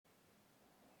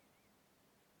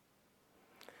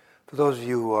For those of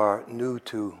you who are new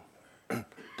to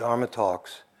Dharma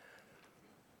talks,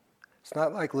 it's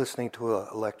not like listening to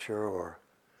a lecture or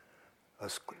a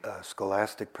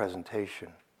scholastic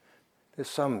presentation. There's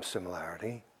some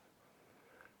similarity.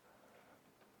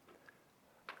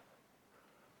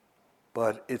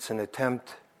 But it's an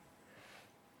attempt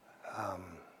to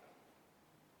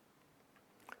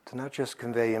not just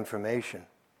convey information,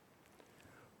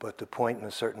 but to point in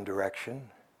a certain direction.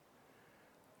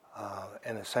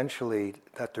 And essentially,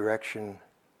 that direction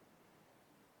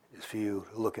is for you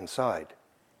to look inside.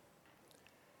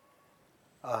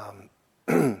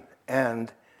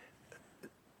 And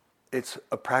it's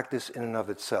a practice in and of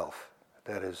itself.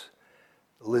 That is,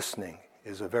 listening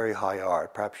is a very high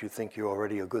art. Perhaps you think you're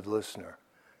already a good listener.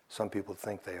 Some people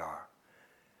think they are.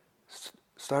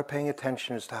 Start paying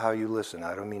attention as to how you listen.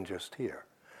 I don't mean just here.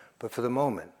 But for the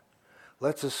moment,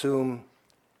 let's assume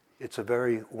it's a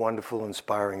very wonderful,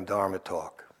 inspiring Dharma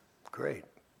talk. Great.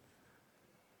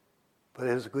 But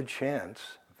there's a good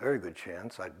chance, a very good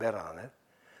chance, I'd bet on it,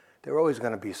 there are always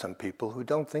going to be some people who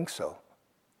don't think so.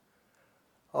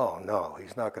 Oh no,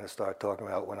 he's not going to start talking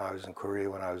about when I was in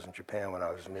Korea, when I was in Japan, when I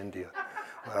was in India,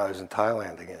 when I was in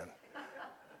Thailand again.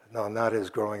 No, not his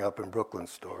growing up in Brooklyn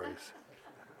stories.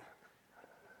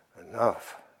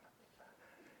 Enough.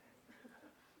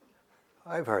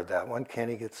 I've heard that one. Can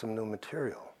he get some new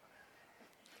material?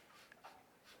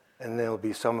 And there'll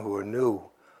be some who are new.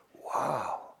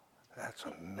 Wow, that's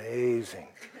amazing.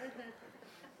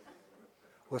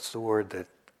 What's the word that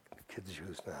kids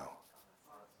use now?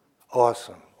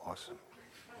 Awesome, awesome.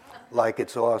 Like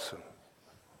it's awesome.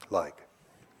 Like.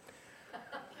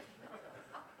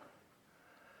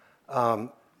 But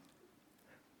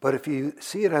if you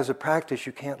see it as a practice,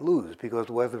 you can't lose, because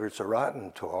whether it's a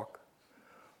rotten talk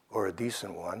or a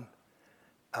decent one,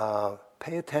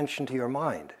 pay attention to your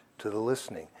mind, to the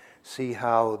listening. See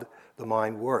how the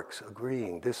mind works,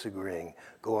 agreeing, disagreeing,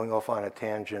 going off on a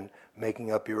tangent,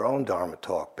 making up your own Dharma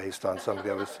talk based on something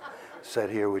that was said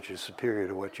here which is superior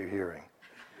to what you're hearing.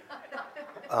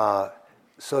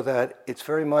 So that it's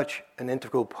very much an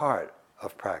integral part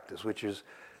of practice, which is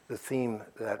the theme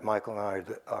that Michael and I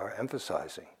are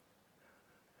emphasizing.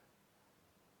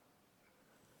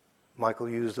 Michael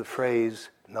used the phrase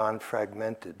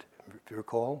non-fragmented. If you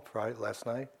recall, right, last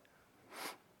night?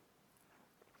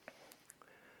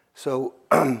 So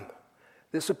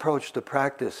this approach to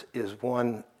practice is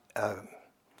one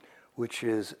which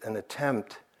is an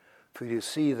attempt for you to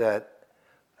see that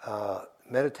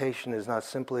meditation is not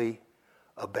simply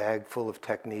a bag full of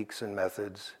techniques and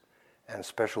methods and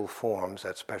special forms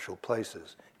at special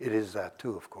places. It is that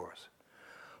too, of course.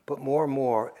 But more and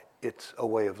more, it's a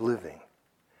way of living.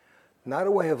 Not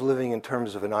a way of living in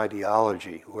terms of an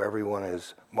ideology where everyone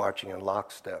is marching in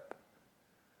lockstep.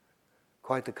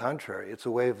 Quite the contrary, it's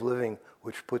a way of living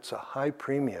which puts a high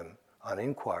premium on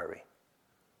inquiry.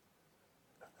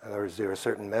 In other words, there are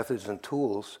certain methods and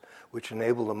tools which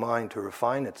enable the mind to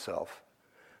refine itself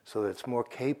so that it's more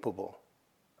capable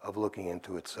of looking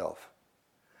into itself.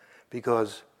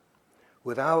 Because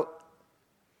without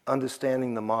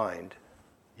understanding the mind,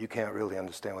 you can't really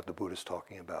understand what the Buddha's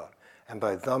talking about. And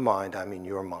by the mind, I mean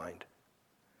your mind.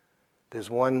 There's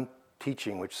one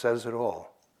teaching which says it all.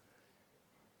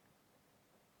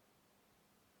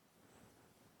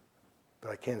 But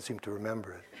I can't seem to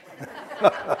remember it.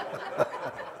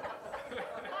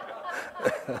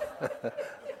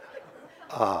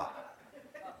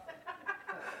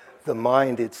 The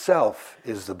mind itself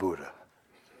is the Buddha.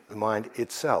 The mind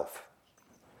itself.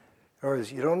 In other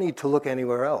words, you don't need to look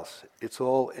anywhere else. It's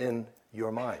all in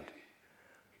your mind.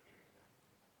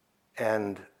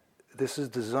 And this is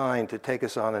designed to take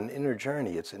us on an inner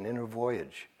journey. It's an inner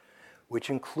voyage, which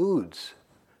includes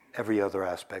every other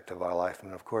aspect of our life.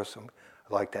 And of course, I'd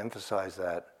like to emphasize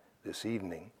that this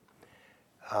evening.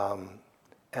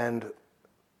 And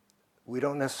we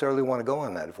don't necessarily want to go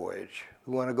on that voyage.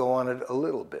 We want to go on it a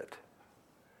little bit.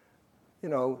 You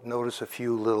know, notice a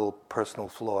few little personal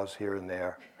flaws here and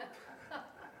there.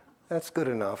 That's good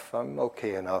enough. I'm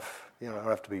okay enough. You know, I don't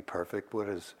have to be perfect. What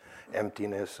is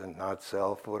emptiness and not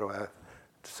self? It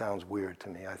sounds weird to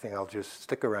me. I think I'll just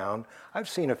stick around. I've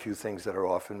seen a few things that are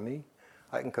off in me.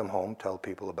 I can come home, tell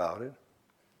people about it.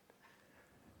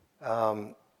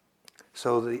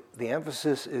 So the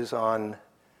emphasis is on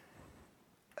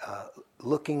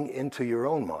looking into your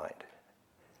own mind.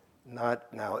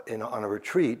 Not now on a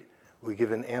retreat, we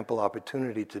give an ample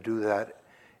opportunity to do that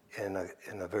in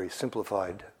a very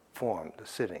simplified form, the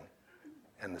sitting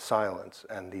and the silence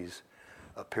and these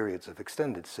periods of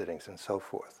extended sittings and so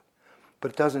forth.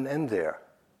 But it doesn't end there.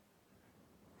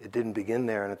 It didn't begin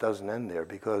there and it doesn't end there,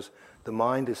 because the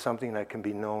mind is something that can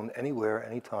be known anywhere,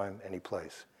 anytime, any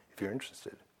place, if you're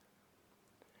interested.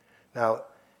 Now,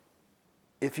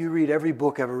 if you read every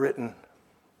book ever written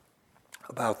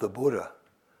about the Buddha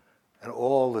and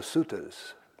all the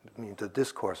suttas, I mean the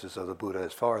discourses of the Buddha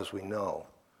as far as we know,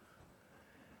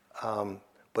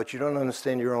 but you don't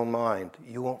understand your own mind,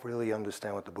 you won't really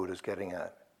understand what the Buddha is getting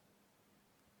at.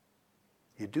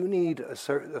 You do need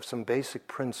some basic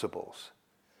principles,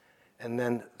 and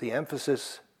then the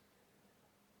emphasis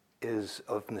is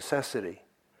of necessity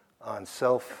on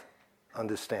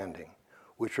self-understanding,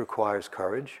 which requires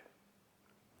courage,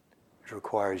 which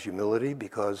requires humility,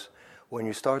 because when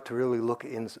you start to really look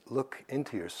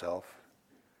into yourself,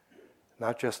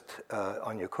 not just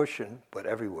on your cushion, but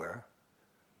everywhere,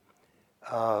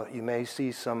 you may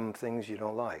see some things you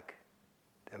don't like.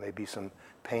 There may be some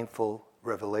painful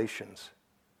revelations.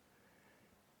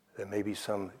 There may be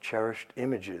some cherished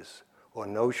images or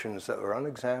notions that are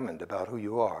unexamined about who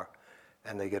you are,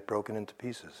 and they get broken into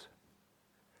pieces.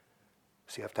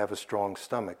 So you have to have a strong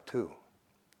stomach too.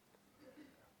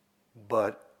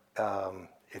 But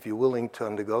if you're willing to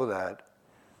undergo that,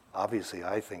 obviously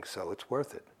I think so, it's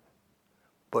worth it.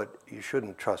 But you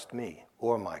shouldn't trust me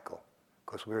or Michael,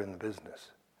 because we're in the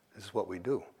business. This is what we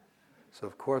do. So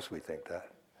of course we think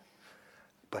that.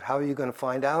 But how are you going to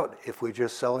find out if we're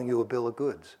just selling you a bill of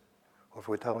goods, or if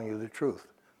we're telling you the truth?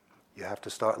 You have to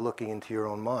start looking into your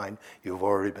own mind. You've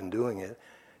already been doing it.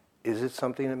 Is it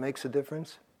something that makes a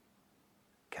difference?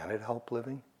 Can it help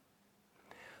living?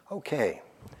 Okay.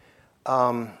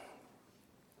 The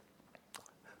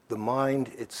mind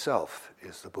itself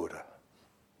is the Buddha.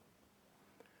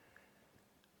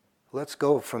 Let's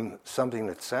go from something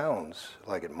that sounds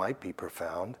like it might be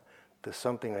profound to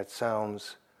something that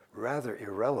sounds rather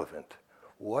irrelevant.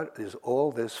 What is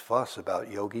all this fuss about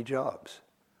yogi jobs?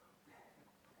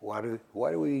 Why do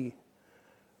we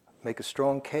make a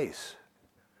strong case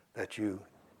that you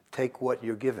take what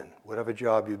you're given, whatever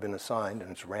job you've been assigned,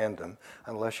 and it's random,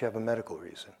 unless you have a medical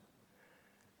reason?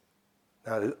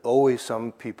 Now, there's always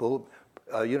some people,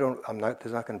 there's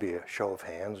not going to be a show of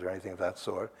hands or anything of that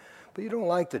sort, but you don't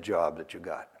like the job that you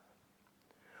got.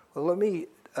 Well, let me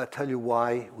tell you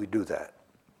why we do that.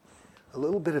 A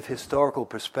little bit of historical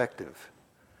perspective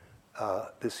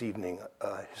this evening,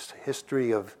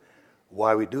 history of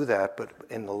why we do that, but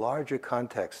in the larger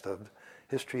context of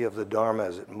history of the Dharma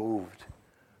as it moved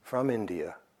from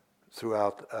India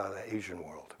throughout the Asian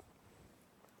world.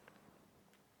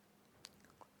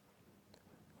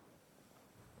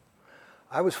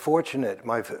 I was fortunate.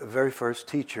 My very first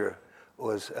teacher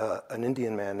was an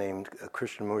Indian man named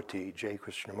Krishnamurti, J.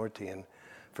 Krishnamurti, and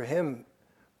for him,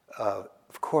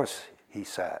 of course, he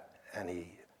sat, and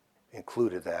he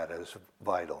included that as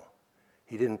vital.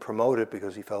 He didn't promote it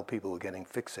because he felt people were getting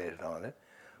fixated on it,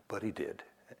 but he did.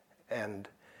 And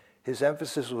his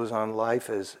emphasis was on life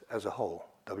as a whole,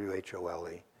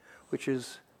 W-H-O-L-E, which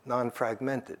is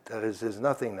non-fragmented. That is, there's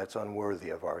nothing that's unworthy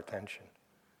of our attention.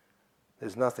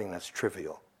 There's nothing that's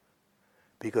trivial,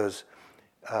 because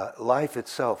life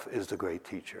itself is the great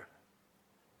teacher.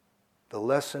 The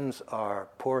lessons are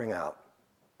pouring out.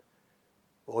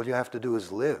 All you have to do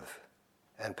is live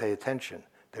and pay attention.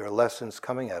 There are lessons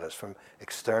coming at us from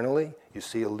externally. You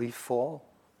see a leaf fall.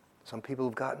 Some people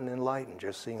have gotten enlightened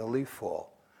just seeing a leaf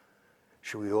fall.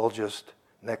 Should we all just,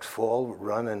 next fall,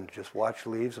 run and just watch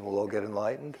leaves and we'll all get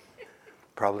enlightened?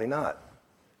 Probably not.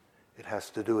 It has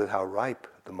to do with how ripe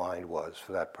the mind was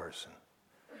for that person.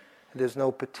 And there's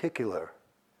no particular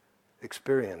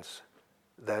experience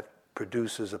that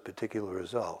produces a particular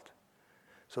result.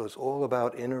 So it's all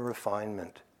about inner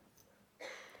refinement.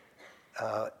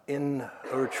 In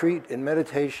a retreat, in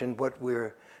meditation, what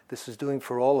this is doing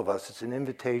for all of us, it's an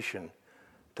invitation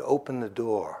to open the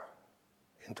door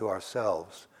into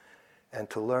ourselves and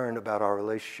to learn about our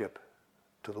relationship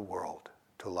to the world,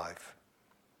 to life.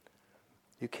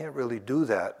 You can't really do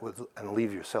that and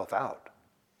leave yourself out.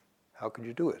 How could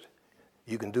you do it?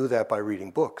 You can do that by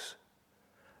reading books.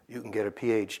 You can get a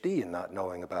PhD in not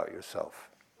knowing about yourself.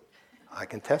 I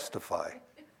can testify.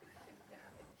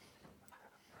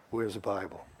 Where's the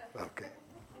Bible? Okay.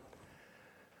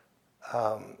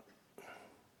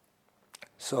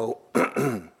 So,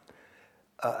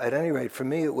 at any rate, for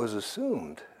me, it was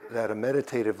assumed that a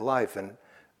meditative life, and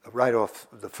right off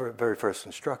the very first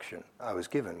instruction I was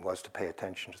given, was to pay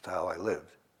attention to how I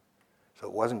lived. So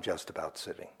it wasn't just about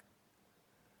sitting.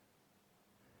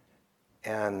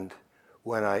 And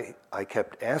when I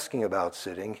kept asking about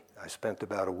sitting, I spent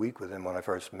about a week with him when I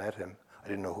first met him. I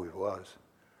didn't know who he was.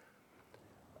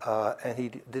 And he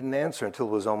didn't answer until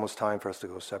it was almost time for us to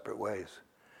go separate ways.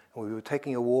 And we were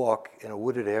taking a walk in a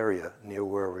wooded area near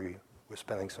where we were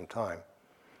spending some time.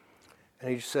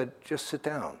 And he said, just sit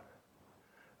down.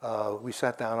 We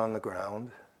sat down on the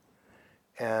ground,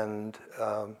 and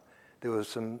there was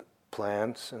some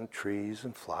plants and trees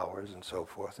and flowers and so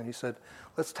forth. And he said,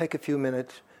 let's take a few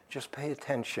minutes, just pay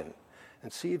attention,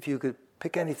 and see if you could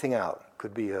pick anything out.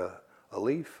 Could be a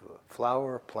leaf, a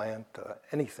flower, a plant,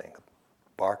 anything,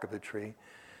 bark of a tree,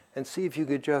 and see if you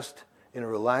could just, in a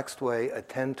relaxed way,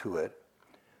 attend to it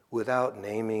without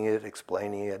naming it,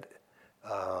 explaining it,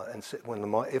 and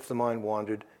if the mind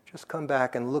wandered, just come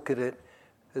back and look at it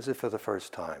as if for the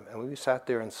first time. And we sat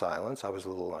there in silence. I was a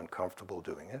little uncomfortable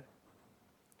doing it.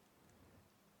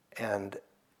 And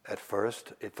at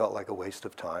first, it felt like a waste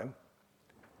of time.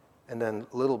 And then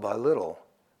little by little,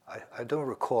 I don't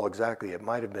recall exactly, it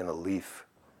might have been a leaf,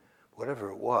 whatever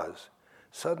it was,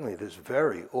 suddenly this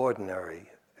very ordinary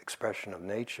expression of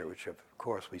nature, which of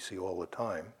course we see all the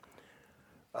time,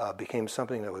 became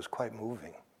something that was quite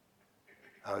moving.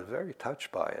 I was very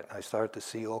touched by it. I started to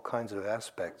see all kinds of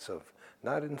aspects of,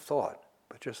 not in thought,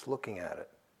 but just looking at it.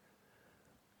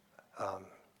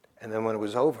 And then when it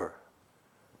was over,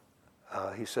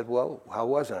 he said, well, how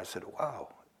was it? I said, wow,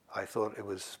 I thought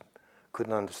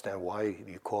couldn't understand why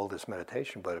you call this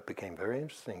meditation, but it became very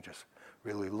interesting, just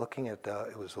really looking at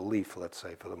it was a leaf, let's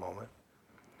say, for the moment.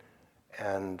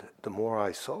 And the more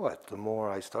I saw it, the more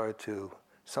I started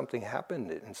something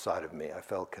happened inside of me. I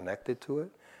felt connected to it.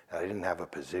 I didn't have a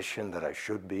position that I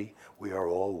should be. We are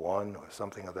all one, or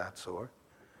something of that sort.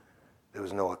 There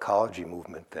was no ecology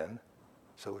movement then.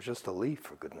 So it was just a leaf,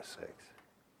 for goodness sakes.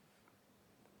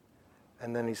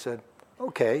 And then he said,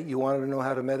 okay, you wanted to know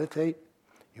how to meditate?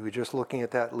 You were just looking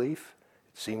at that leaf?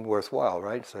 It seemed worthwhile,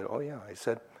 right? I said, oh yeah. I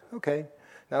said, okay,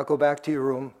 now go back to your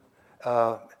room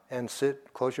and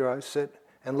sit, close your eyes, sit,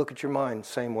 and look at your mind,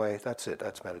 same way. That's it,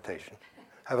 that's meditation.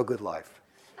 Have a good life.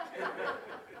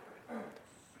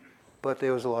 But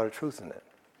there was a lot of truth in it.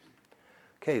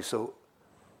 Okay, so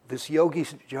this yogi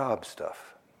job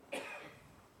stuff,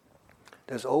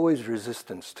 there's always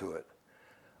resistance to it.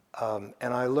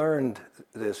 And I learned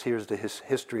this, here's the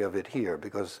history of it here,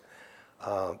 because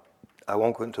I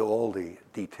won't go into all the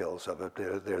details of it.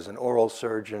 There's an oral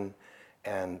surgeon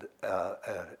and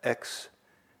an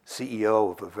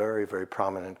ex-CEO of a very, very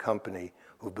prominent company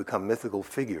who've become mythical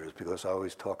figures, because I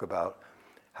always talk about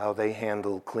how they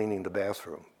handle cleaning the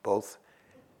bathroom. Both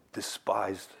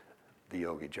despised the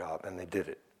yogi job, and they did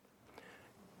it.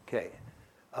 Okay.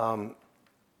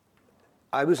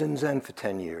 I was in Zen for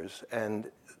 10 years, and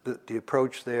the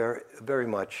approach there very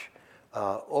much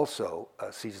also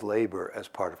sees labor as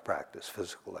part of practice,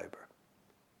 physical labor.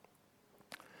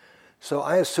 So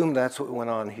I assumed that's what went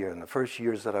on here. In the first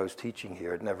years that I was teaching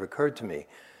here, it never occurred to me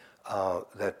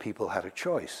that people had a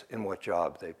choice in what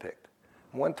job they picked.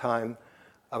 One time,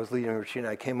 I was leading a retreat,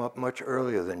 and I came up much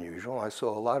earlier than usual. I saw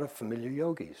a lot of familiar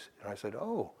yogis. And I said,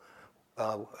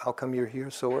 how come you're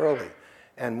here so early?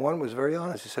 And one was very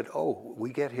honest. He said, we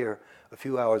get here a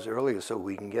few hours earlier so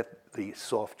we can get the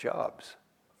soft jobs.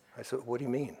 I said, what do you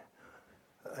mean?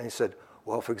 And he said,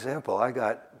 well, for example, I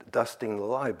got dusting the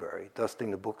library,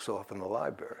 dusting the books off in the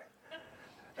library.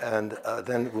 And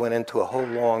then went into a whole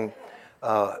long,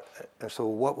 and so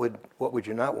what would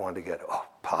you not want to get? Oh,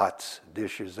 pots,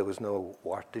 dishes. There was no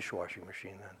dishwashing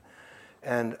machine then.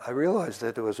 And I realized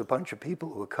that there was a bunch of people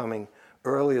who were coming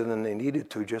earlier than they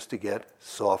needed to just to get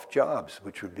soft jobs,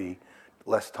 which would be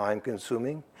less time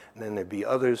consuming. And then there'd be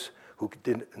others who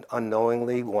did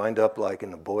unknowingly wind up like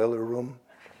in the boiler room,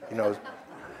 and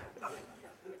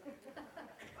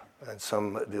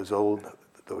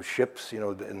those ships,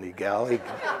 in the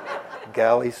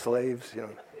galley slaves,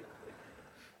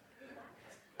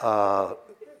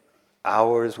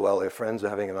 hours while their friends are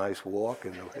having a nice walk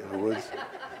in the woods.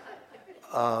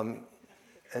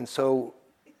 And so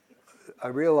I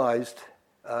realized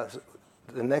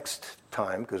the next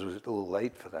time, because it was a little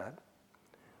late for that,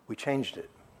 we changed it.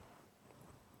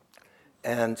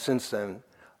 And since then,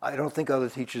 I don't think other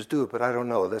teachers do it, but I don't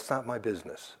know. That's not my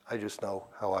business. I just know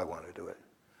how I want to do it.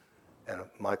 And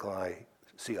Michael and I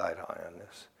see eye to eye on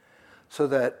this. So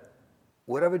that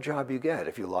whatever job you get,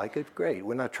 if you like it, great.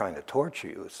 We're not trying to torture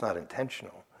you. It's not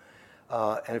intentional.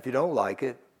 And if you don't like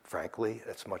it, frankly,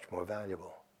 it's much more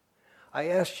valuable. I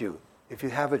asked you, if you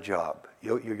have a job,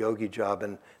 your yogi job,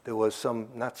 and there was some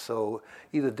not so,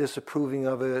 either disapproving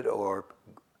of it or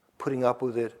putting up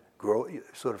with it,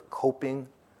 sort of coping,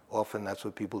 often that's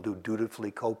what people do,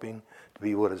 dutifully coping, to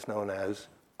be what is known as,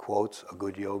 quotes, a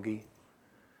good yogi.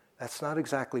 That's not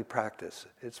exactly practice.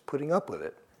 It's putting up with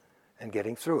it and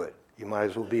getting through it. You might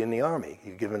as well be in the army.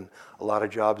 You're given a lot of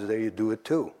jobs there, you do it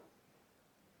too.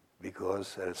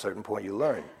 because at a certain point you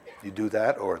learn. You do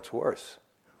that or it's worse.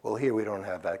 Well, here we don't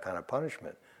have that kind of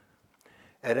punishment.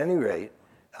 At any rate,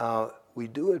 we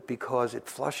do it because it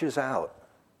flushes out.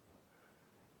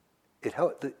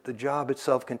 The job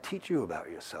itself can teach you about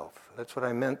yourself. That's what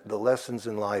I meant. The lessons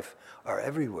in life are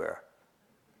everywhere.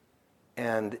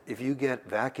 And if you get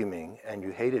vacuuming and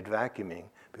you hated vacuuming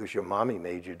because your mommy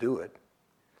made you do it,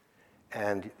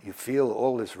 and you feel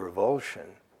all this revulsion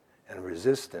and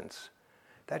resistance,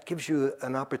 that gives you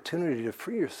an opportunity to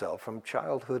free yourself from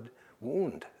childhood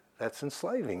wound that's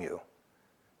enslaving you.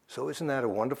 So isn't that a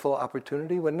wonderful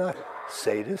opportunity? We're not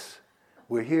sadists.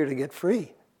 We're here to get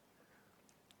free.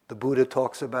 The Buddha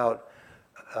talks about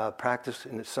practice,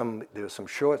 there's some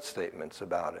short statements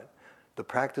about it. The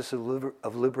practice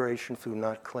of liberation through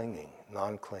non-clinging.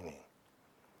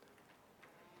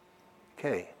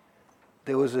 Okay,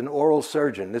 there was an oral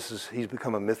surgeon. He's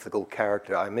become a mythical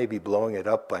character. I may be blowing it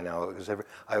up by now, because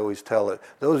I always tell it.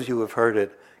 Those of you who have heard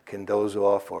it can doze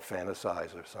off or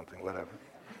fantasize or something, whatever.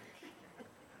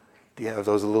 Do you have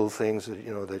those little things that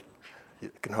that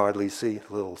you can hardly see,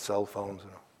 little cell phones?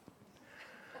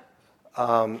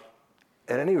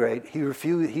 At any rate, he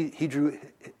refused.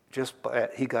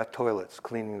 He got toilets,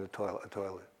 cleaning the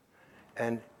toilet,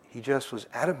 and he just was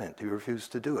adamant. He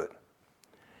refused to do it,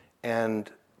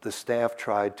 and the staff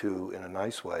tried to, in a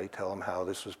nice way, tell him how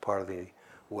this was part of the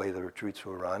way the retreats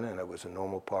were run, and it was a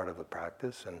normal part of the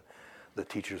practice, and the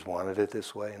teachers wanted it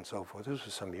this way, and so forth. This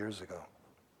was some years ago,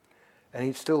 and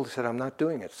he still said, "I'm not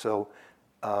doing it." So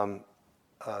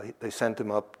they sent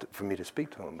him up for me to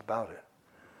speak to him about it.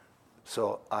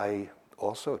 So I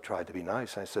also tried to be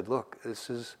nice. I said, "Look, this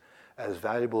is as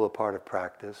valuable a part of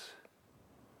practice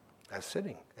as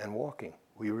sitting and walking.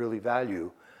 We really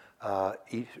value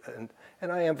each."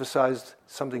 And I emphasized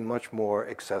something much more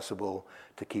accessible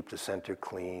to keep the center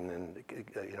clean, and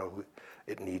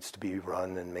it needs to be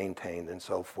run and maintained and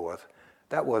so forth.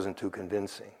 That wasn't too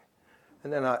convincing.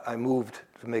 And then I moved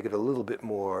to make it a little bit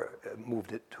more,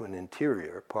 moved it to an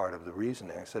interior part of the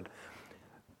reasoning. I said,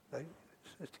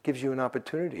 it gives you an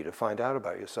opportunity to find out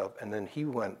about yourself. And then he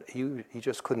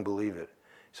just couldn't believe it.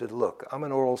 He said, "Look, I'm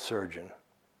an oral surgeon.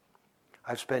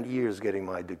 I've spent years getting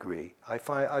my degree.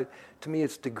 To me,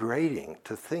 it's degrading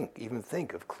to even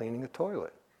think of cleaning a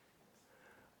toilet."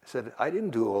 I said, "I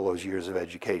didn't do all those years of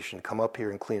education, come up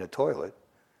here and clean a toilet.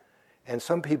 And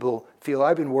some people feel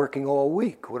I've been working all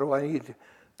week. What do I need to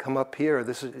come up here?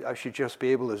 I should just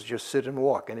be able to just sit and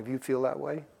walk. And if you feel that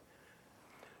way?"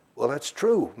 Well, that's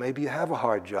true. Maybe you have a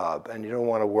hard job and you don't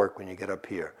want to work when you get up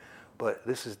here. But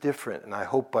this is different, and I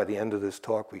hope by the end of this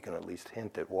talk we can at least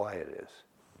hint at why it is,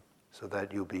 so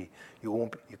that you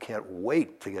can't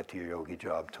wait to get to your yogi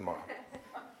job tomorrow.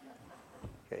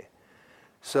 Okay.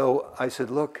 So I said,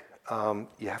 "Look,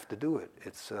 you have to do it.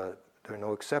 There are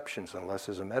no exceptions unless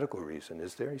there's a medical reason.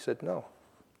 Is there?" He said, "No."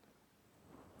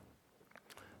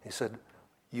 He said,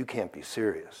 "You can't be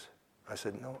serious." I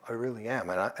said, "No, I really am,"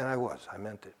 and I was. I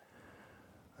meant it.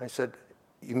 I said,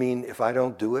 "You mean if I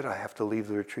don't do it, I have to leave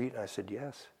the retreat?" And I said,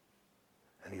 "Yes."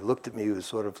 And he looked at me. It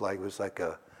was like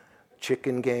a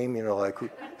chicken game, like,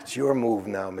 "It's your move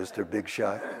now, Mr. Big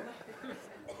Shot."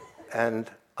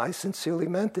 And I sincerely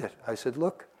meant it. I said,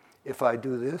 "Look, if I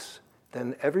do this,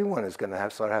 then everyone is going to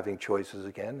start having choices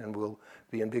again, and we'll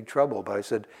be in big trouble." But I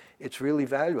said, "It's really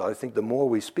valuable. I think the more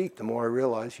we speak, the more I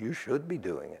realize you should be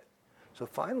doing it." So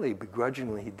finally,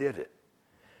 begrudgingly, he did it.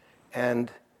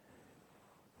 And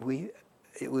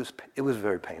it was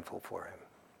very painful for him.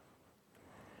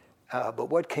 But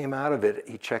what came out of it,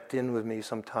 he checked in with me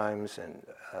sometimes, and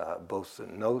both the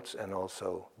notes, and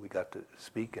also we got to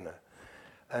speak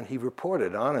and he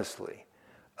reported honestly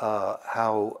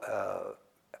how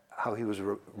he was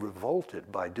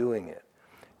revolted by doing it.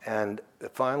 And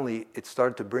finally, it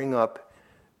started to bring up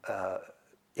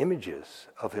images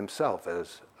of himself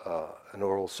as an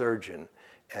oral surgeon,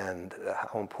 and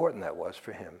how important that was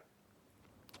for him.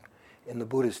 In the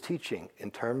Buddha's teaching, in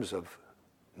terms of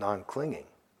non-clinging,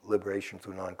 liberation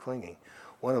through non-clinging,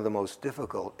 one of the most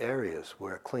difficult areas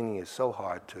where clinging is so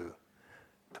hard to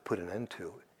put an end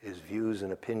to is views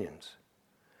and opinions.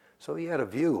 So he had a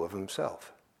view of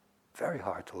himself, very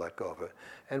hard to let go of it.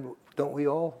 And don't we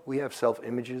all? We have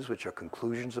self-images which are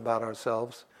conclusions about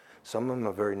ourselves. Some of them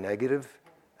are very negative,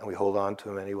 and we hold on to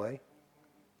them anyway.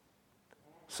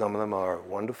 Some of them are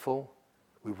wonderful.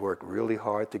 We've worked really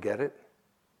hard to get it.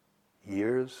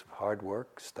 Years of hard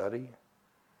work, study,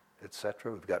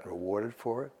 etc. We've gotten rewarded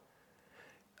for it.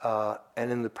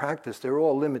 And in the practice, they're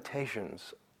all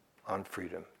limitations on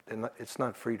freedom. It's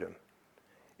not freedom.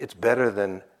 It's better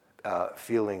than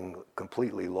feeling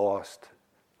completely lost,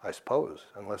 I suppose,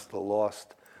 unless the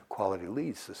lost quality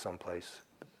leads to someplace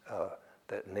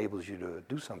that enables you to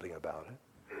do something about it.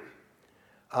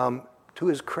 To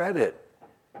his credit,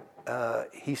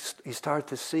 he started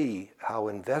to see how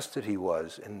invested he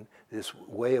was in this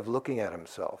way of looking at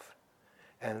himself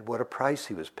and what a price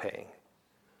he was paying.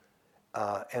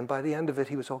 And by the end of it,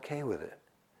 he was okay with it.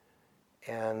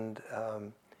 And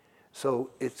so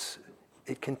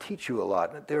it can teach you a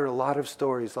lot. There are a lot of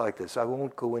stories like this. I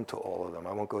won't go into all of them.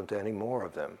 I won't go into any more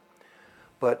of them.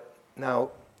 But now,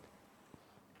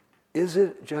 is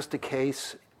it just a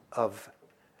case of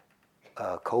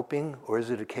coping, or is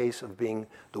it a case of being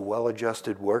the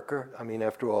well-adjusted worker? I mean,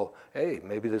 after all, hey,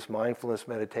 maybe this mindfulness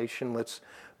meditation, let's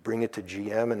bring it to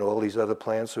GM and all these other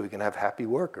plants so we can have happy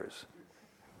workers.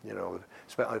 You know,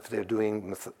 if they're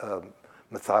doing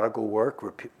methodical work,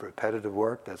 repetitive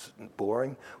work that's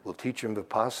boring, we'll teach them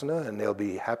Vipassana and they'll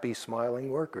be happy,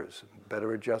 smiling workers,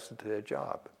 better adjusted to their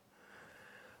job.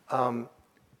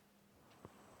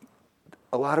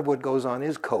 A lot of what goes on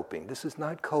is coping. This is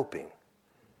not coping.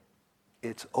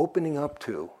 It's opening up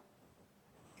to,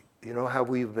 you know how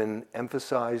we've been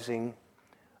emphasizing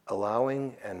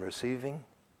allowing and receiving?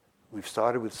 We've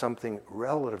started with something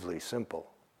relatively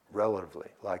simple,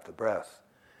 like the breath.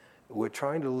 We're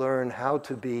trying to learn how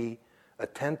to be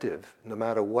attentive no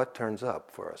matter what turns up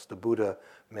for us. The Buddha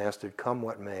mastered come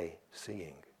what may,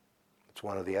 seeing. It's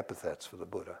one of the epithets for the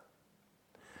Buddha.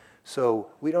 So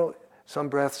some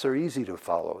breaths are easy to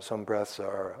follow, some breaths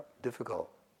are difficult.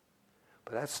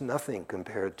 But that's nothing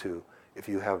compared to if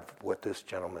you have what this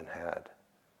gentleman had.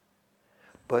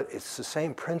 But it's the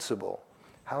same principle.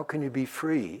 How can you be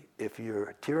free if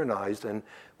you're tyrannized? And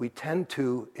we tend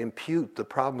to impute the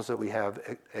problems that we have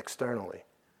externally.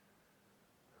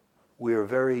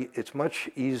 It's much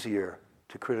easier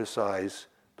to criticize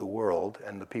the world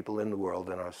and the people in the world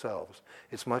than ourselves.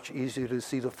 It's much easier to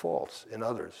see the faults in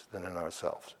others than in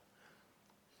ourselves.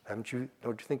 Don't you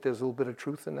think there's a little bit of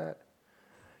truth in that?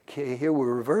 Here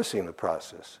we're reversing the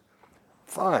process.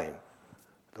 Fine.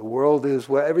 The world is,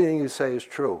 well, everything you say is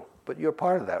true, but you're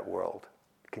part of that world.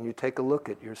 Can you take a look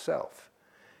at yourself?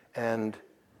 And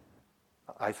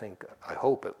I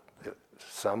hope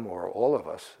some or all of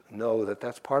us know that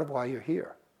that's part of why you're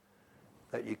here.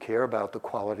 That you care about the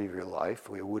quality of your life.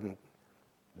 We wouldn't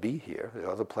be here. There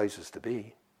are other places to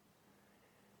be.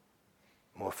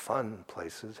 More fun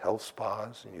places, health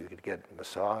spas, and you could get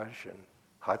massage and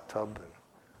hot tub and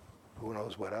who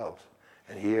knows what else.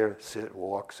 And here, sit and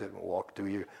walk, do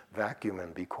your vacuum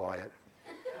and be quiet.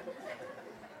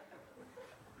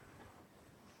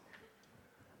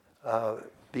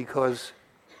 Because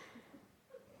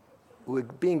we're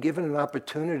being given an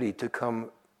opportunity to come,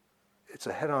 it's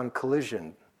a head-on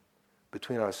collision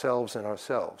between ourselves and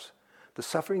ourselves. The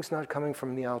suffering's not coming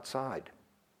from the outside.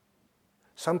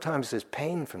 Sometimes there's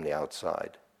pain from the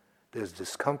outside. There's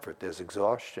discomfort, there's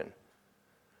exhaustion.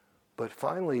 But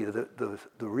finally, the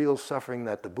real suffering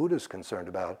that the Buddha is concerned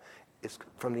about is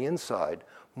from the inside.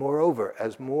 Moreover,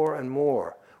 as more and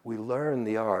more we learn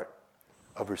the art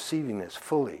of receiving this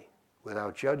fully,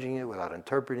 without judging it, without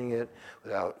interpreting it,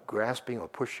 without grasping or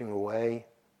pushing away,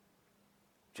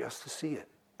 just to see it,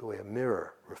 the way a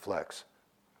mirror reflects,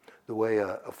 the way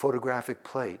a photographic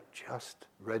plate just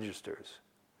registers.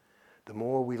 The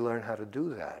more we learn how to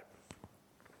do that,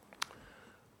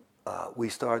 we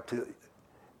start to,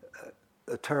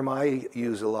 a term I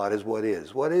use a lot is what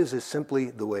is. What is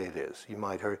simply the way it is. You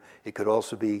might hear, it could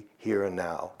also be here and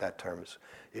now, that term is.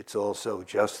 It's also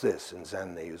just this. In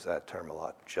Zen they use that term a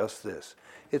lot, just this.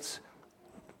 It's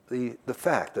the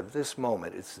fact of this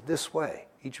moment, it's this way.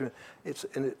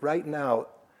 Right now,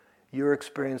 your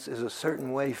experience is a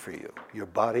certain way for you. Your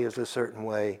body is a certain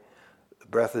way, the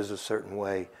breath is a certain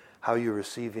way, how you're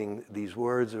receiving these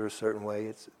words are a certain way.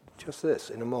 It's just this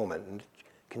in a moment, and it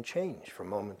can change from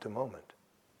moment to moment.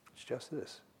 It's just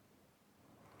this.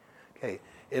 Okay,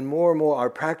 and more, our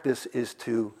practice is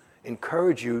to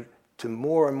encourage you to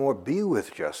more and more be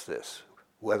with just this,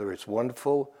 whether it's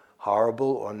wonderful,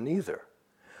 horrible, or neither.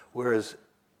 Whereas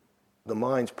the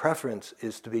mind's preference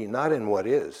is to be not in what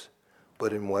is,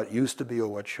 but in what used to be or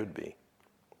what should be.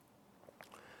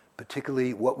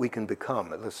 Particularly what we can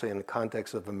become. Let's say in the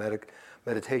context of a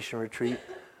meditation retreat,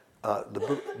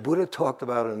 the Buddha talked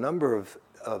about a number of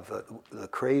the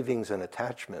cravings and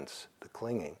attachments, the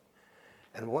clinging.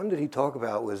 And one that he talked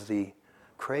about was the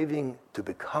craving to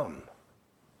become.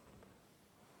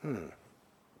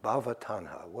 Bhava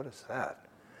tanha, what is that?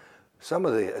 Some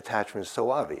of the attachments are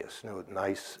so obvious,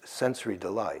 nice sensory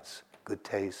delights, good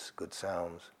tastes, good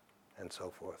sounds, and so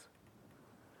forth.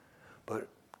 But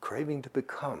craving to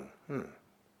become,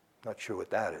 not sure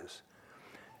what that is.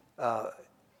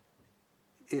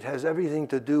 it has everything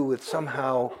to do with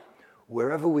somehow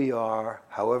wherever we are,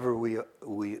 however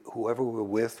whoever we're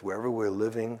with, wherever we're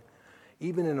living,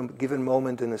 even in a given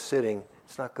moment in a sitting,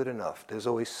 it's not good enough. There's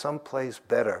always some place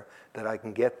better that I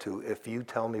can get to if you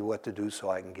tell me what to do so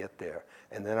I can get there.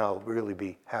 And then I'll really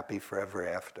be happy forever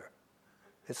after.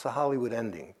 It's the Hollywood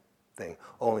ending thing,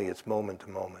 only it's moment to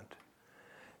moment.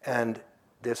 And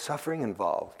there's suffering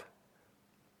involved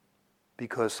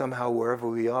because somehow wherever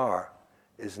we are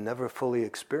is never fully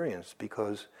experienced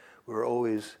because we're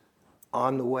always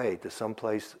on the way to some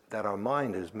place that our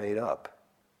mind has made up.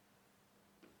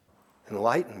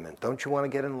 Enlightenment. Don't you want to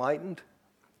get enlightened?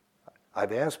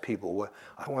 I've asked people,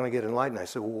 I want to get enlightened. I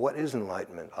said, well, what is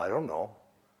enlightenment? I don't know.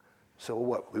 So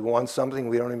what? We want something,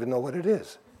 we don't even know what it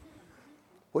is.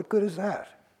 What good is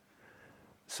that?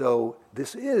 So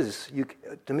this is,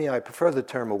 to me, I prefer the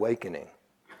term awakening.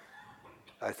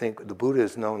 I think the Buddha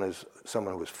is known as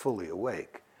someone who is fully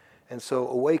awake. And so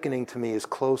awakening to me is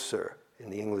closer in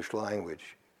the English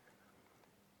language.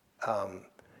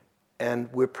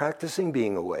 And we're practicing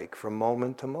being awake from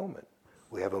moment to moment.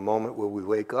 We have a moment where we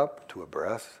wake up to a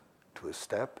breath, to a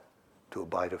step, to a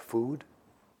bite of food,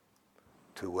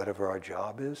 to whatever our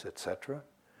job is, etc.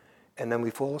 And then we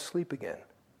fall asleep again.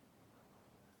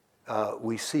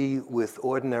 We see with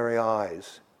ordinary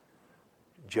eyes,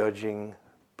 judging,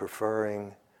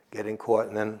 preferring, getting caught,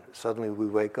 and then suddenly we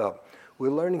wake up. We're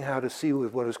learning how to see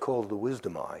with what is called the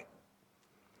wisdom eye.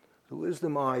 The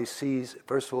wisdom eye sees,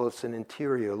 first of all, it's an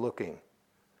interior looking.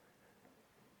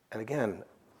 And again,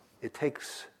 it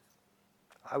takes,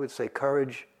 I would say,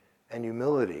 courage and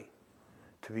humility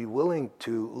to be willing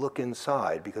to look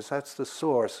inside, because that's the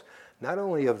source, not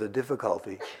only of the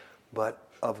difficulty, but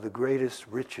of the greatest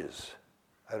riches.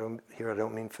 I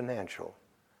don't mean financial.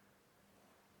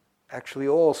 Actually,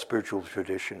 all spiritual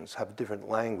traditions have a different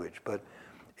language, but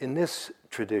in this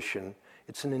tradition,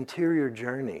 it's an interior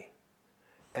journey.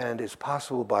 And it's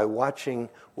possible by watching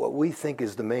what we think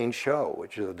is the main show,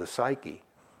 which is the psyche,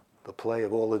 the play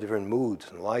of all the different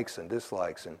moods and likes and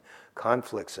dislikes and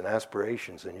conflicts and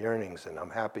aspirations and yearnings and I'm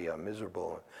happy, I'm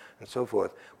miserable, and so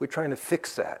forth. We're trying to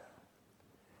fix that.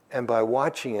 And by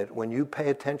watching it, when you pay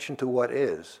attention to what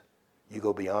is, you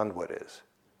go beyond what is.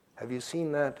 Have you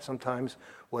seen that sometimes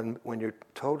when you're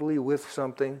totally with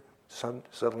something,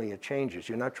 suddenly it changes.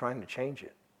 You're not trying to change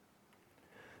it.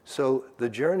 So the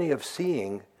journey of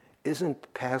seeing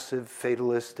isn't passive,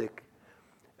 fatalistic,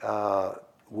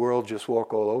 world just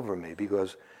walk all over me,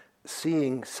 because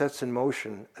seeing sets in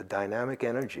motion a dynamic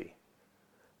energy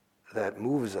that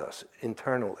moves us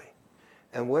internally.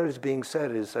 And what is being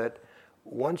said is that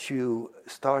once you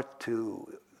start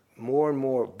to more and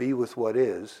more be with what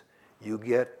is, you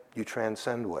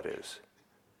transcend what is.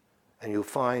 And you'll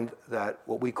find that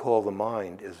what we call the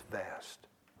mind is vast.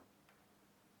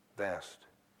 Vast.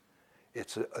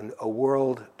 It's a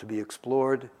world to be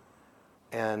explored,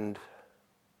 and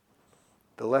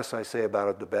the less I say about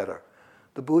it, the better.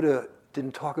 The Buddha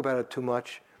didn't talk about it too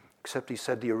much, except he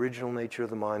said the original nature of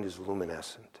the mind is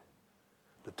luminescent.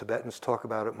 The Tibetans talk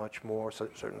about it much more,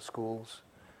 certain schools.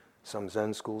 Some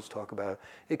Zen schools talk about it.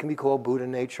 It can be called Buddha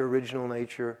nature, original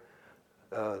nature,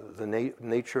 the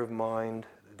nature of mind,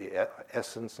 the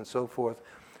essence, and so forth.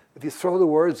 If you throw the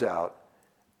words out,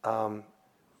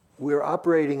 we're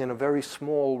operating in a very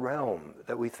small realm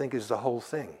that we think is the whole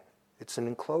thing. It's an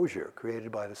enclosure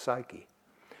created by the psyche.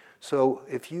 So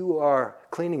if you are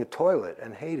cleaning a toilet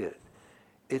and hate it,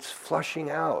 it's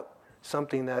flushing out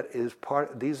something that is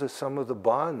these are some of the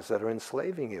bonds that are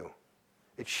enslaving you.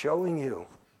 It's showing you.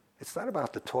 It's not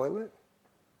about the toilet.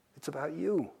 It's about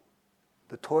you.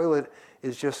 The toilet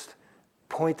is just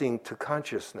pointing to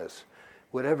consciousness,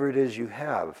 whatever it is you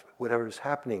have, whatever is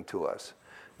happening to us.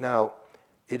 Now,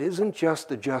 it isn't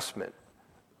just adjustment.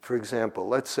 For example,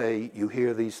 let's say you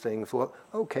hear these things, well,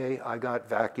 okay, I got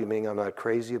vacuuming, I'm not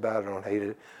crazy about it, I don't hate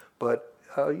it, but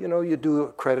you do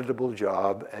a creditable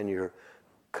job and you're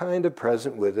kind of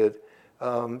present with it.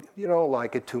 You don't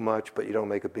like it too much, but you don't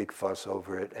make a big fuss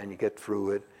over it, and you get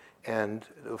through it, and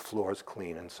the floor is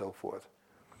clean and so forth.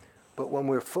 But when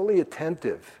we're fully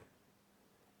attentive,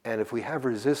 and if we have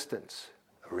resistance,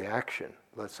 a reaction,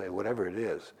 let's say, whatever it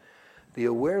is, the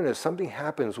awareness, something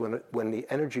happens when the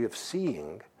energy of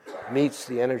seeing meets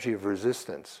the energy of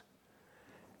resistance,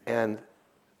 and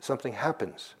something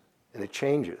happens, and it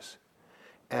changes,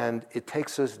 and it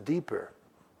takes us deeper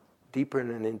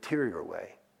in an interior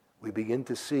way. We begin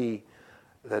to see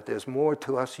that there's more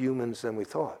to us humans than we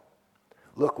thought.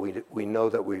 Look, we know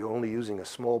that we're only using a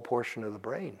small portion of the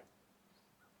brain.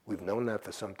 We've known that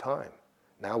for some time.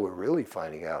 Now we're really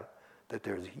finding out that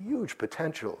there's huge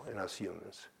potential in us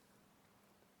humans.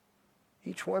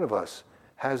 Each one of us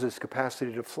has its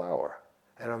capacity to flower.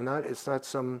 And it's not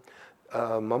some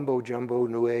mumbo-jumbo,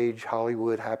 New Age,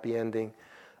 Hollywood, happy ending.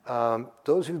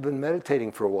 Those who've been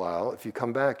meditating for a while, if you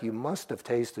come back, you must have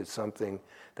tasted something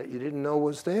that you didn't know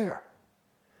was there.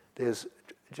 It's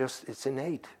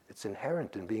innate, it's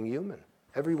inherent in being human.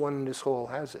 Everyone in this hall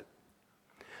has it.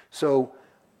 So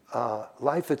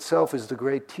life itself is the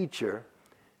great teacher,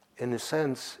 in a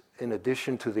sense, in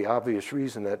addition to the obvious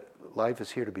reason that life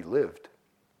is here to be lived.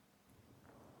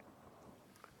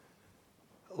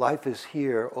 Life is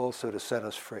here also to set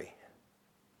us free.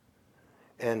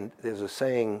 And there's a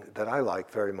saying that I like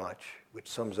very much, which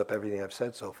sums up everything I've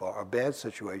said so far. A bad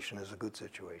situation is a good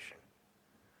situation.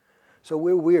 So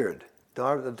we're weird.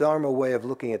 The Dharma way of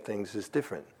looking at things is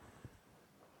different.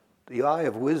 The eye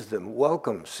of wisdom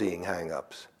welcomes seeing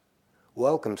hang-ups,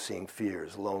 welcomes seeing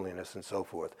fears, loneliness, and so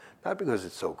forth. Not because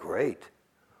it's so great.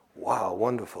 Wow,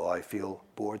 wonderful, I feel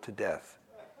bored to death.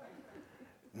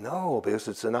 No, because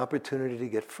it's an opportunity to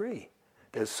get free.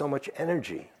 There's so much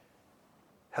energy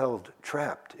held,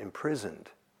 trapped, imprisoned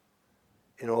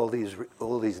in all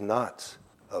these knots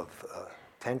of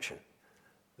tension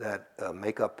that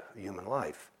make up human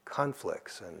life,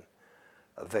 conflicts and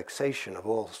vexation of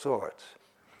all sorts.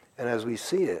 And as we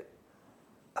see it,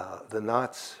 the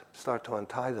knots start to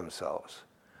untie themselves.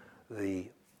 The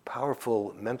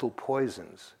powerful mental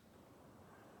poisons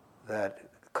that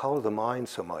color the mind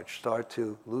so much start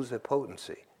to lose their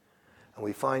potency. And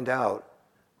we find out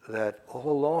that all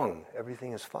along,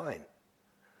 everything is fine.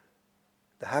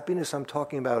 The happiness I'm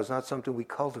talking about is not something we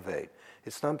cultivate.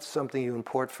 It's not something you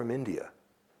import from India.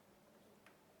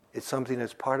 It's something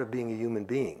that's part of being a human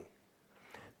being.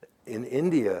 In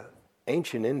India,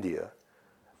 ancient India,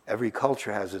 every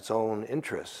culture has its own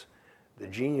interests. The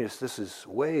genius, this is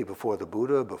way before the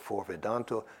Buddha, before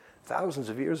Vedanta, thousands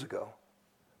of years ago.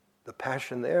 The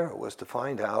passion there was to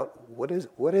find out, what is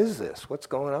this? What's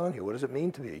going on here? What does it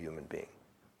mean to be a human being?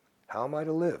 How am I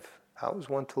to live? How is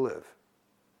one to live?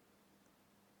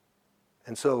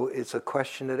 And so it's a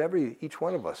question that each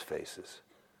one of us faces.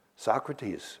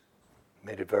 Socrates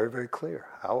made it very, very clear.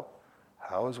 How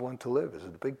is one to live is a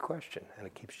big question, and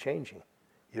it keeps changing.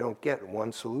 You don't get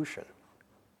one solution.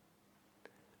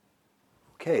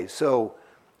 Okay, so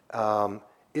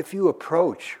if you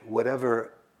approach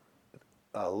whatever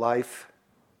life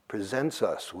presents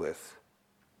us with,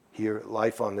 here,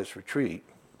 life on this retreat,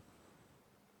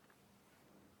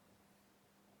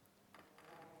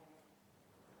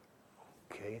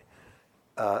 okay,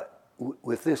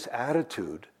 with this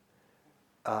attitude,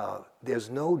 there's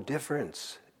no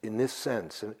difference in this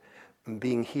sense in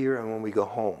being here and when we go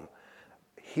home.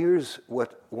 Here's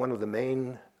one of the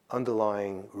main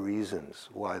underlying reasons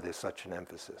why there's such an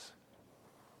emphasis.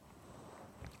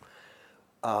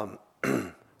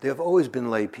 There have always been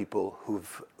lay people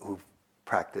who've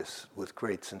practiced with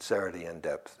great sincerity and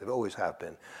depth. There always have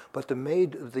been. But the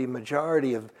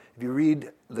majority of, if you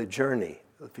read the journey,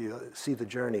 if you see the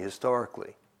journey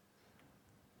historically,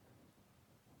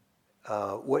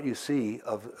 what you see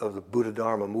of the Buddha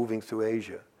Dharma moving through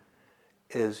Asia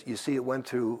is you see it went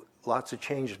through lots of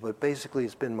changes, but basically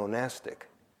it's been monastic.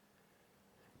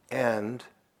 And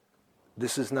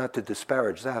this is not to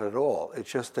disparage that at all.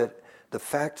 It's just that the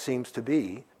fact seems to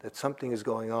be that something is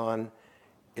going on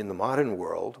in the modern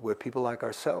world where people like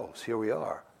ourselves, here we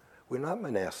are. We're not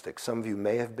monastic. Some of you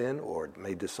may have been or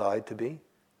may decide to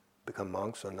become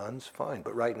monks or nuns, fine.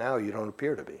 But right now you don't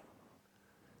appear to be.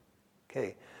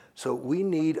 Okay, so we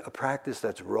need a practice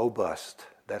that's robust,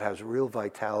 that has real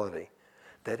vitality,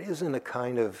 that isn't a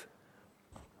kind of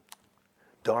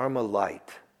Dharma light,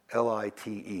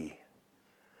 L-I-T-E,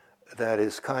 that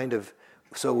is kind of,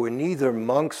 so we're neither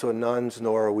monks or nuns,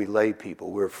 nor are we lay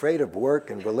people. We're afraid of work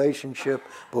and relationship,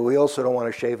 but we also don't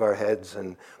want to shave our heads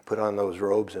and put on those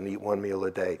robes and eat one meal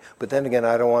a day. But then again,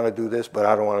 I don't want to do this, but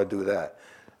I don't want to do that.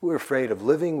 We're afraid of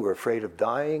living, we're afraid of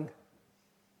dying.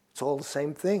 It's all the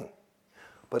same thing.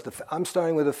 But I'm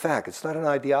starting with a fact. It's not an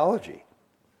ideology.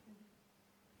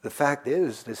 The fact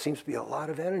is, there seems to be a lot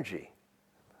of energy.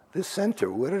 This center,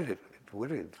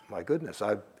 my goodness,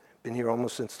 I've been here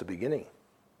almost since the beginning.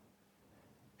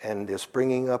 And they're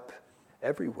springing up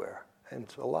everywhere. And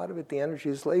a lot of it, the energy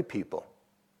is lay people.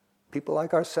 People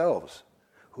like ourselves,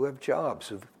 who have jobs,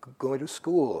 who are going to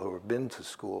school, who have been to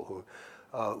school,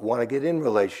 who want to get in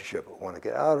relationship, or want to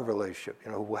get out of relationship,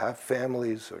 who have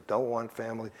families or don't want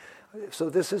family. So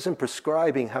this isn't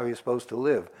prescribing how you're supposed to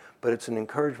live, but it's an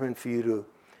encouragement for you to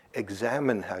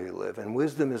examine how you live. And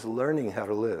wisdom is learning how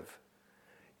to live.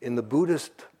 In the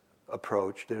Buddhist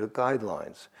approach, there are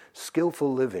guidelines.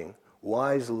 Skillful living,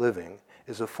 wise living,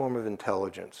 is a form of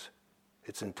intelligence.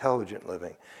 It's intelligent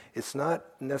living. It's not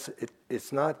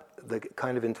the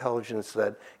kind of intelligence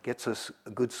that gets us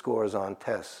good scores on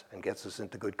tests and gets us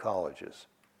into good colleges,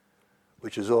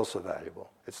 which is also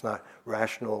valuable. It's not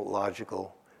rational,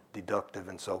 logical, deductive,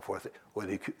 and so forth,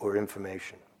 or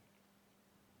information.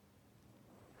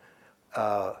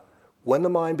 When the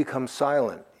mind becomes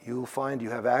silent, you will find you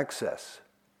have access.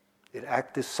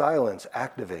 This silence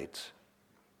activates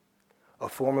a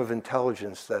form of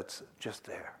intelligence that's just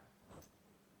there.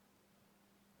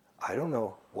 I don't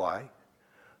know why,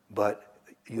 but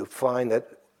you find that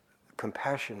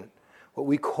compassion, what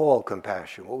we call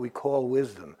compassion, what we call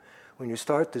wisdom, when you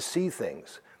start to see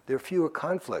things, there are fewer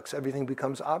conflicts. Everything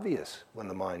becomes obvious when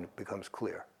the mind becomes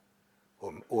clear,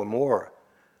 or more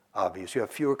obvious. You have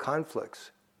fewer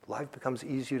conflicts. Life becomes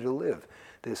easier to live.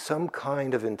 There's some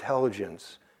kind of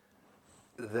intelligence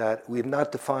that we've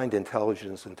not defined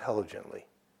intelligence intelligently.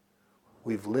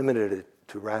 We've limited it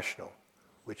to rational,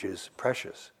 which is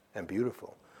precious and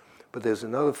beautiful. But there's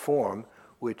another form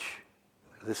which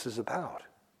this is about.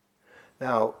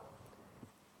 Now,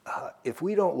 if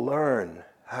we don't learn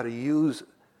how to use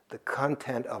the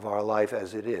content of our life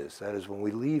as it is, that is, when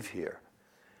we leave here,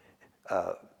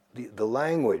 the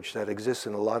language that exists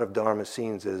in a lot of Dharma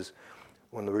scenes is,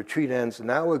 when the retreat ends,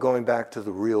 now we're going back to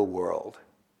the real world.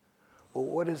 Well,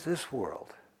 what is this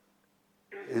world?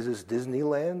 Is this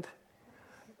Disneyland?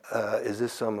 Is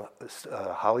this some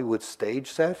Hollywood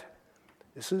stage set?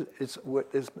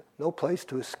 There's no place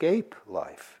to escape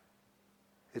life.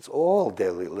 It's all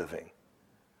daily living.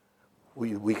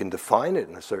 We can define it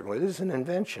in a certain way. This is an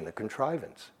invention, a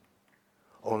contrivance.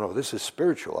 Oh no, this is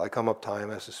spiritual. I come up time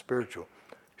as a spiritual.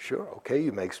 Sure, okay,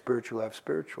 you make spiritual have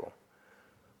spiritual.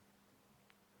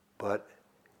 But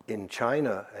in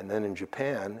China, and then in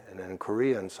Japan, and then in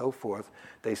Korea, and so forth,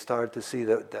 they started to see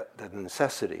the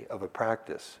necessity of a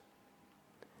practice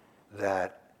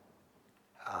that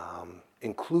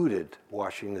included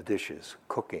washing the dishes,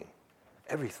 cooking,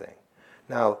 everything.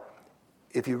 Now,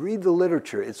 if you read the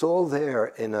literature, it's all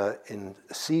there in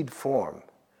seed form.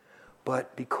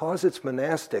 But because it's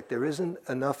monastic, there isn't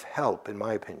enough help, in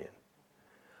my opinion,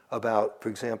 about, for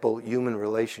example, human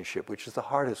relationship, which is the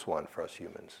hardest one for us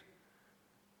humans.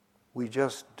 We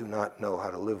just do not know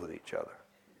how to live with each other.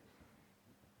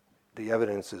 The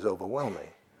evidence is overwhelming.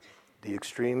 The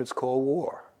extreme is called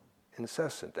war,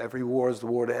 incessant. Every war is the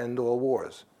war to end all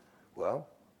wars. Well,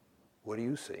 what do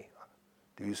you see?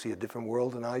 Do you see a different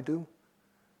world than I do?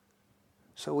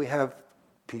 So we have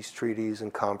peace treaties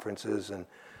and conferences, and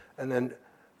then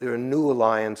there are new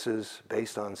alliances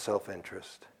based on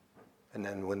self-interest. And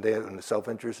then when the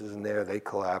self-interest isn't there, they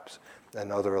collapse,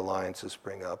 and other alliances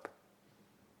spring up,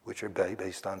 which are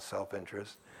based on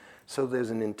self-interest. So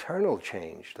there's an internal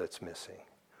change that's missing.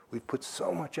 We've put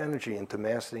so much energy into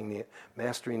mastering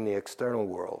the external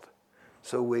world.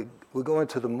 So we're going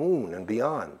to the moon and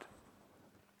beyond,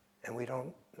 and we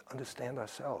don't understand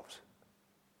ourselves.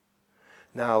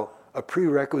 Now, a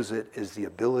prerequisite is the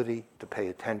ability to pay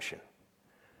attention.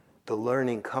 The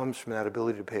learning comes from that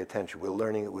ability to pay attention. We're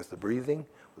learning it with the breathing,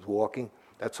 with walking.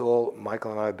 That's all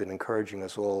Michael and I have been encouraging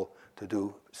us all to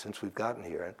do since we've gotten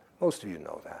here, and most of you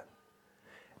know that.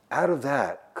 Out of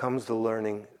that comes the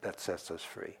learning that sets us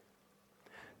free.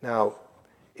 Now,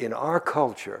 in our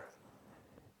culture,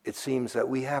 it seems that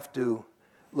we have to,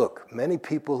 look, many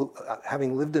people,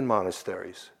 having lived in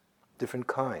monasteries, different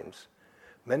kinds,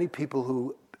 many people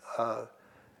who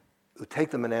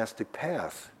take the monastic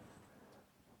path,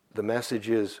 the message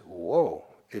is, whoa,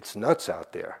 it's nuts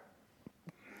out there.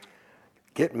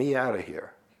 Get me out of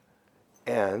here.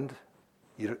 And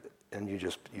you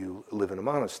live in a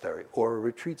monastery or a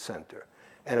retreat center.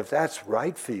 And if that's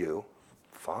right for you,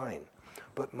 fine.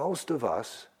 But most of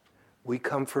us, we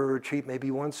come for a retreat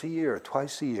maybe once a year,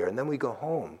 twice a year, and then we go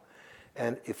home.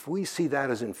 And if we see that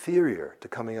as inferior to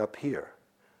coming up here,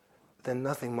 then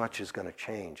nothing much is going to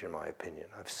change, in my opinion.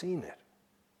 I've seen it.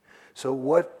 So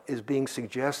what is being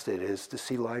suggested is to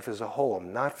see life as a whole,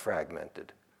 not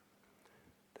fragmented.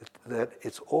 That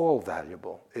it's all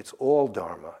valuable, it's all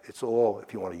Dharma, it's all,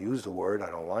 if you want to use the word,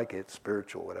 I don't like it,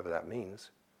 spiritual, whatever that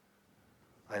means.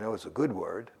 I know it's a good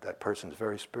word, that person's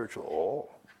very spiritual. Oh,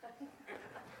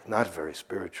 not very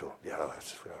spiritual, yeah,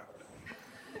 that's...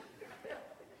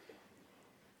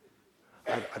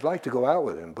 I'd like to go out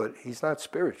with him, but he's not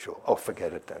spiritual. Oh,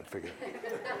 forget it then, forget it.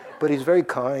 But he's very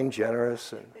kind,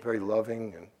 generous, and very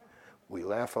loving, and we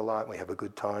laugh a lot, and we have a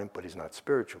good time, but he's not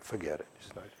spiritual. Forget it.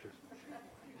 He's not just...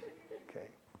 Okay.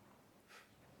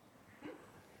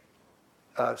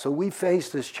 So we face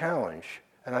this challenge,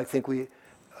 and I think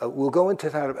we'll go into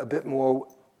that a bit more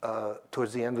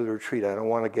towards the end of the retreat. I don't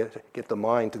want to get the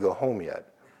mind to go home yet.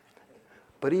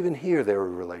 But even here there are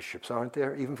relationships, aren't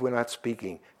there? Even if we're not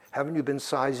speaking. Haven't you been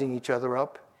sizing each other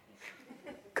up?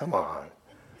 Come on.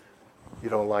 You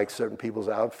don't like certain people's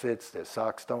outfits, their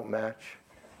socks don't match.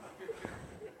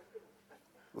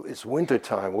 It's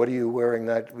wintertime. What are you wearing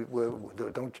that?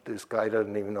 This guy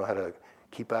doesn't even know how to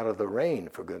keep out of the rain,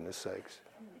 for goodness sakes.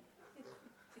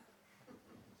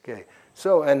 Okay,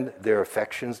 so, and there are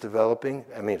affections developing.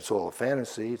 I mean, it's all a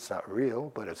fantasy. It's not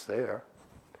real, but it's there.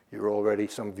 You're already,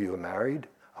 some of you are married.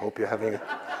 I hope you're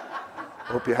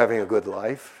having a good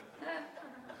life.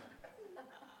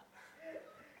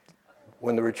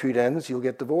 When the retreat ends, you'll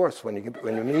get divorced when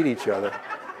you meet each other,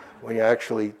 when you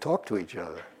actually talk to each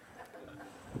other.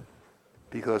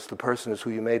 Because the person is who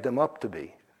you made them up to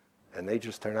be, and they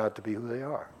just turn out to be who they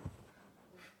are.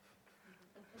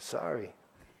 Sorry.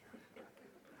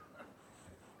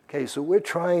 Okay, so we're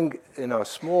trying in a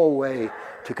small way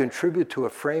to contribute to a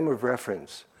frame of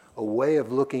reference, a way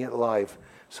of looking at life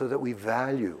so that we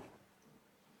value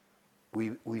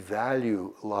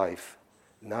life,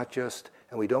 not just,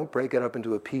 and we don't break it up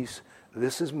into a piece.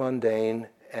 This is mundane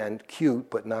and cute,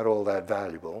 but not all that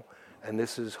valuable, and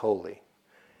this is holy.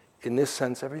 In this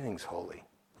sense, everything's holy,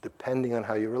 depending on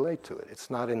how you relate to it. It's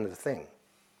not in the thing.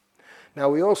 Now,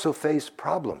 we also face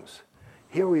problems.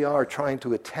 Here we are trying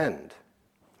to attend,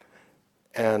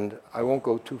 and I won't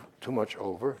go too much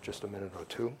over, just a minute or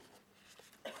two.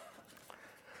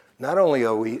 Not only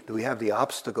do we have the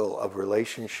obstacle of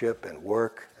relationship and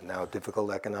work, and now difficult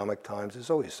economic times,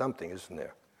 there's always something, isn't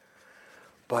there?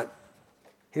 But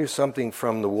here's something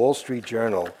from the Wall Street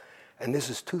Journal, and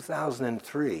this is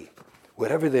 2003.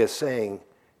 Whatever they're saying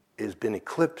has been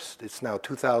eclipsed. It's now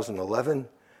 2011.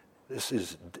 This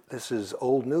is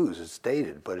old news. It's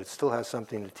dated, but it still has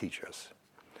something to teach us.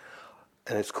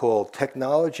 And it's called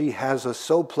 "Technology Has Us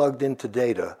So Plugged into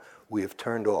Data We Have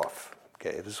Turned Off."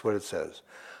 Okay, this is what it says.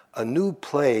 A new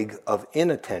plague of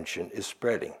inattention is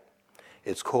spreading.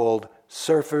 It's called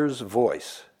surfer's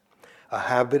voice, a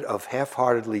habit of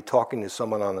half-heartedly talking to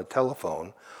someone on the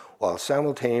telephone while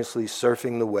simultaneously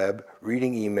surfing the web,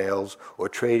 reading emails, or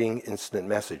trading instant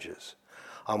messages.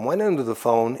 On one end of the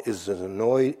phone is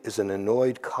an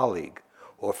annoyed colleague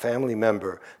or family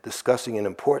member discussing an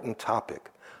important topic.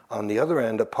 On the other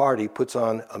end, a party puts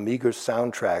on a meager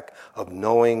soundtrack of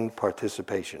knowing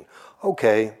participation.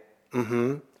 Okay,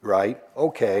 right,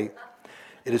 okay.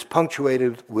 It is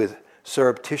punctuated with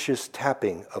surreptitious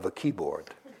tapping of a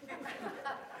keyboard.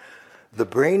 The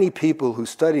brainy people who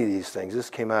study these things, this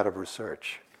came out of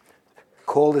research,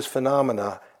 call this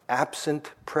phenomena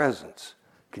absent presence.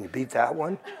 Can you beat that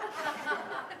one?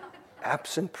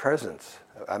 Absent presence.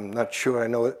 I'm not sure I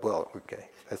know it. Well, okay,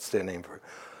 that's their name for it.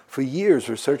 For years,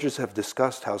 researchers have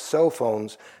discussed how cell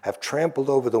phones have trampled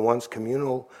over the once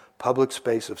communal public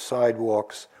space of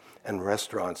sidewalks and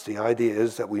restaurants. The idea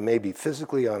is that we may be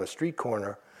physically on a street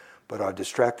corner, but our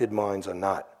distracted minds are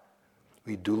not.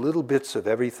 We do little bits of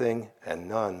everything and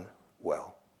none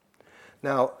well.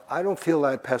 Now, I don't feel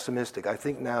that pessimistic. I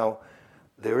think now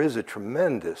there is a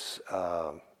tremendous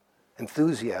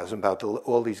enthusiasm about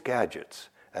all these gadgets,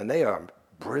 and they are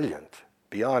brilliant,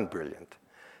 beyond brilliant.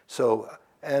 So,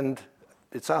 and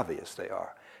it's obvious they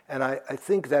are. And I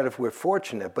think that if we're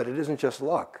fortunate, but it isn't just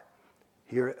luck,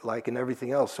 here, like in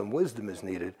everything else, some wisdom is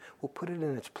needed, we'll put it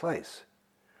in its place.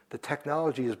 The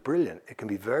technology is brilliant. It can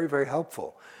be very, very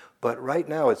helpful. But right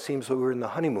now, it seems that we're in the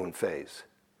honeymoon phase.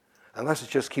 Unless it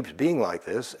just keeps being like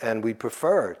this, and we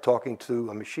prefer talking to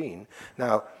a machine.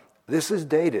 Now, this is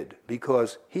dated,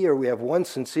 because here we have one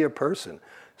sincere person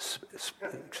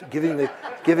giving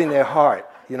their heart,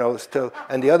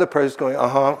 and the other person's going,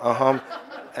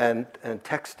 and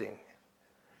texting.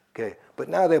 Okay, but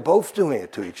now they're both doing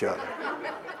it to each other.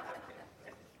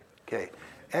 Okay,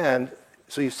 and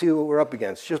so you see what we're up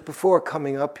against. Just before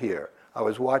coming up here, I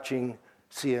was watching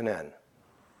CNN.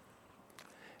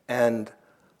 And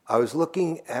I was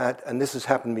looking at, and this has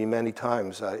happened to me many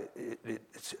times,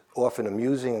 it's often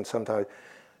amusing and sometimes,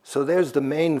 so there's the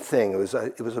main thing. It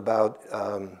was about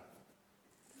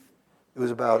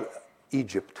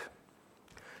Egypt.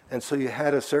 And so you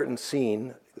had a certain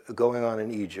scene going on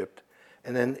in Egypt,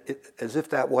 and then as if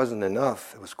that wasn't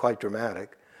enough, it was quite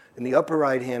dramatic. In the upper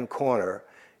right-hand corner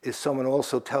is someone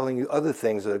also telling you other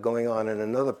things that are going on in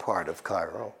another part of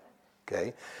Cairo.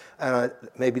 Okay, and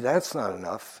maybe that's not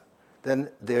enough. Then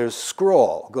there's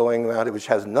scroll going around it, which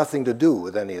has nothing to do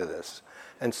with any of this.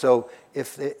 And so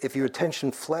if your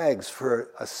attention flags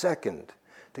for a second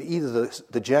to either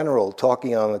the general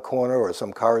talking on the corner or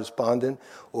some correspondent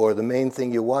or the main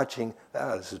thing you're watching,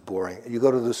 this is boring. You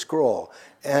go to the scroll.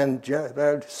 And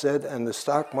said, and the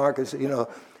stock market,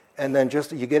 And then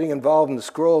just you're getting involved in the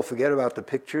scroll, forget about the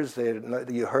pictures.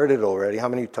 You heard it already. How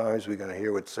many times are we going to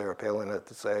hear what Sarah Palin had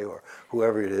to say or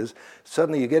whoever it is?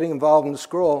 Suddenly you're getting involved in the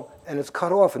scroll and it's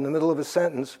cut off in the middle of a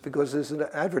sentence because there's an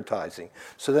advertising.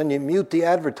 So then you mute the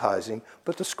advertising,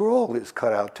 but the scroll is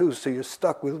cut out too, so you're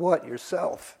stuck with what?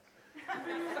 Yourself.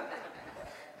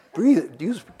 Breathe,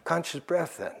 use conscious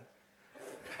breath then.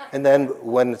 And then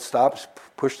when it stops,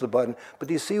 push the button. But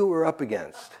do you see what we're up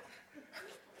against?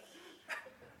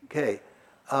 Okay,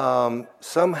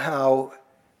 somehow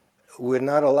we're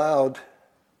not allowed,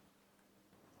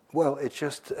 well, it's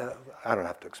just, I don't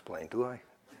have to explain, do I?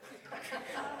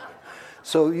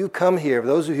 So you come here,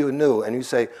 those of you who knew, and you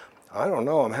say, I don't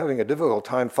know, I'm having a difficult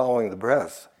time following the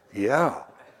breath. Yeah.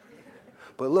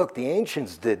 But look, the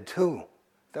ancients did too.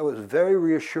 That was very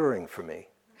reassuring for me.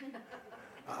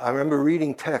 I remember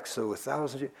reading texts that were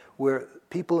thousands of, where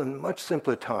people in much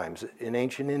simpler times in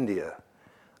ancient India,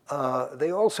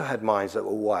 they also had minds that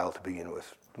were wild to begin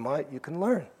with. You can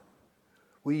learn.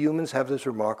 We humans have this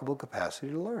remarkable capacity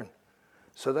to learn.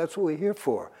 So that's what we're here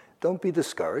for. Don't be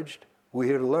discouraged. We're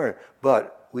here to learn.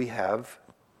 But we have,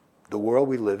 the world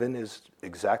we live in is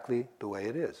exactly the way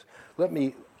it is. Let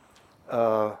me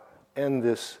end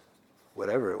this,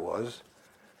 whatever it was,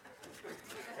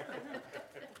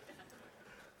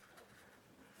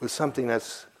 with something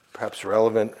that's perhaps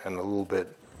relevant and a little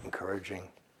bit encouraging.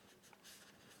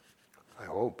 I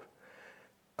hope.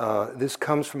 This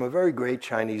comes from a very great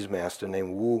Chinese master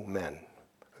named Wu Men,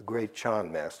 a great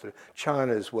Chan master.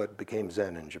 Chan is what became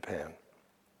Zen in Japan.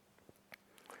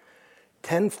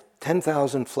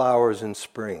 10,000 flowers in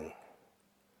spring,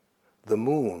 the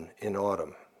moon in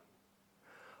autumn,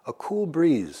 a cool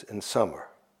breeze in summer,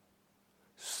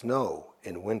 snow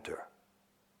in winter.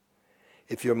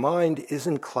 If your mind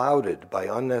isn't clouded by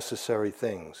unnecessary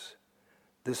things,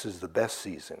 this is the best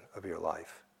season of your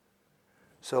life.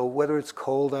 So whether it's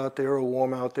cold out there or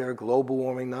warm out there, global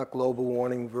warming, not global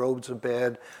warming, roads are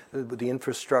bad, the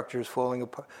infrastructure is falling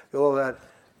apart, all that,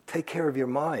 take care of your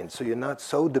mind so you're not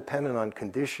so dependent on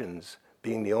conditions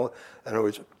being the only, in other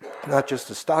words, not just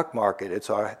the stock market, it's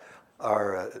our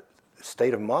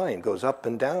state of mind goes up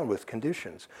and down with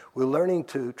conditions. We're learning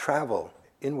to travel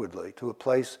inwardly to a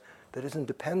place that isn't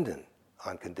dependent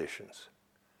on conditions.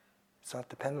 It's not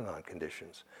dependent on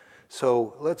conditions.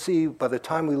 So let's see, by the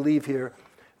time we leave here,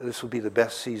 this will be the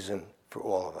best season for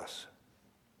all of us.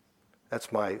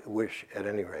 That's my wish at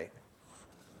any rate.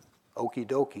 Okie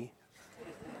dokie.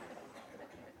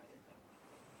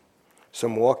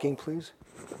 Some walking, please.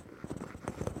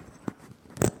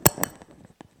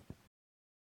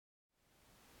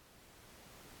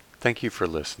 Thank you for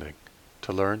listening.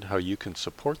 To learn how you can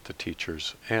support the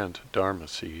teachers and Dharma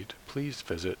Seed, please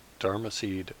visit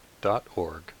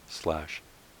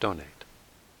dharmaseed.org/donate.